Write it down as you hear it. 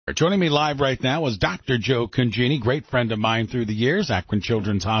Joining me live right now is Dr. Joe Congini, great friend of mine through the years, Akron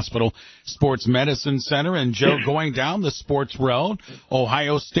Children's Hospital Sports Medicine Center. And Joe, going down the sports road,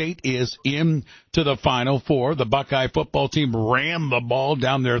 Ohio State is in to the Final Four. The Buckeye football team rammed the ball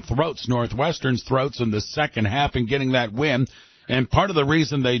down their throats, Northwestern's throats, in the second half and getting that win. And part of the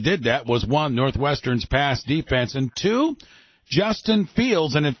reason they did that was, one, Northwestern's pass defense, and two, Justin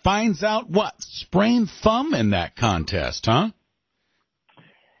Fields, and it finds out what? Sprained thumb in that contest, huh?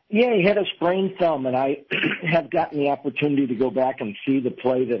 Yeah, he had a sprained thumb, and I have gotten the opportunity to go back and see the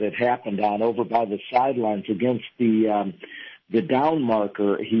play that it happened on over by the sidelines against the down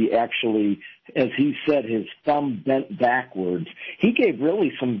marker. He actually, as he said, his thumb bent backwards. He gave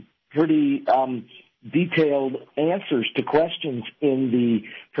really some pretty detailed answers to questions in the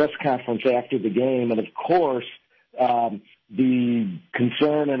press conference after the game, and of course, the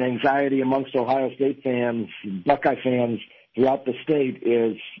concern and anxiety amongst Ohio State fans, Buckeye fans throughout the state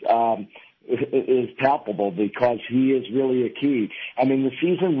is palpable because he is really a key. I mean, the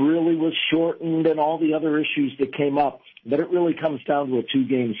season really was shortened and all the other issues that came up, but it really comes down to a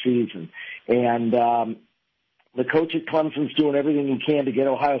 2-game season. And the coach at Clemson's doing everything he can to get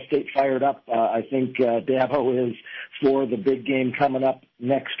Ohio State fired up. I think Dabo is for the big game coming up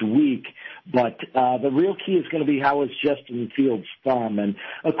next week. But the real key is going to be how is Justin Fields' thumb. And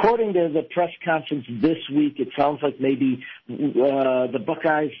according to the press conference this week, it sounds like maybe the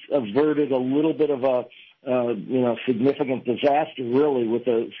Buckeyes averted a little bit of a significant disaster, really, with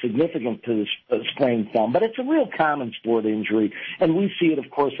a significant sprained thumb. But it's a real common sport injury, and we see it, of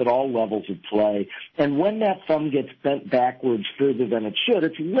course, at all levels of play. And when that thumb gets bent backwards further than it should,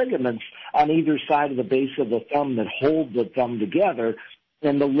 it's ligaments on either side of the base of the thumb that hold the thumb together,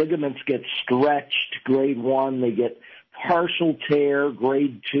 and the ligaments get stretched, grade 1, they get partial tear,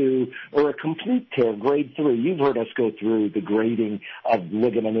 grade 2, or a complete tear, grade 3. You've heard us go through the grading of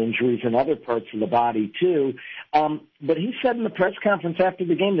ligament injuries in other parts of the body, too. But he said in the press conference after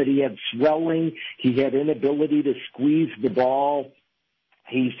the game that he had swelling, he had inability to squeeze the ball.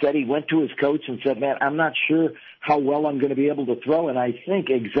 He said he went to his coach and said, man, I'm not sure how well I'm going to be able to throw. And I think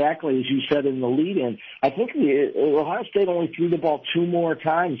exactly as you said in the lead-in, I think Ohio State only threw the ball 2 more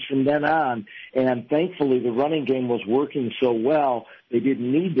times from then on. And thankfully the running game was working so well, they didn't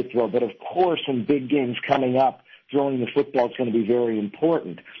need to throw. But of course, in big games coming up, throwing the football is going to be very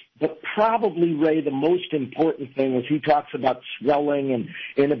important. But probably, Ray, the most important thing is he talks about swelling and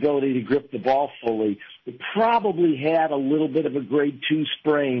inability to grip the ball fully. He probably had a little bit of a grade 2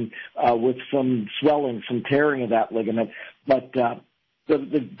 sprain with some swelling, some tearing of that ligament. But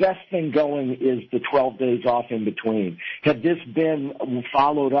the best thing going is the 12 days off in between. Had this been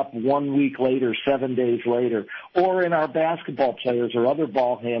followed up 1 week later, 7 days later, or in our basketball players or other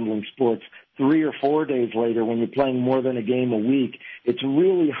ball handling sports, 3 or 4 days later when you're playing more than a game a week, it's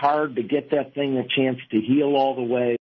really hard to get that thing a chance to heal all the way.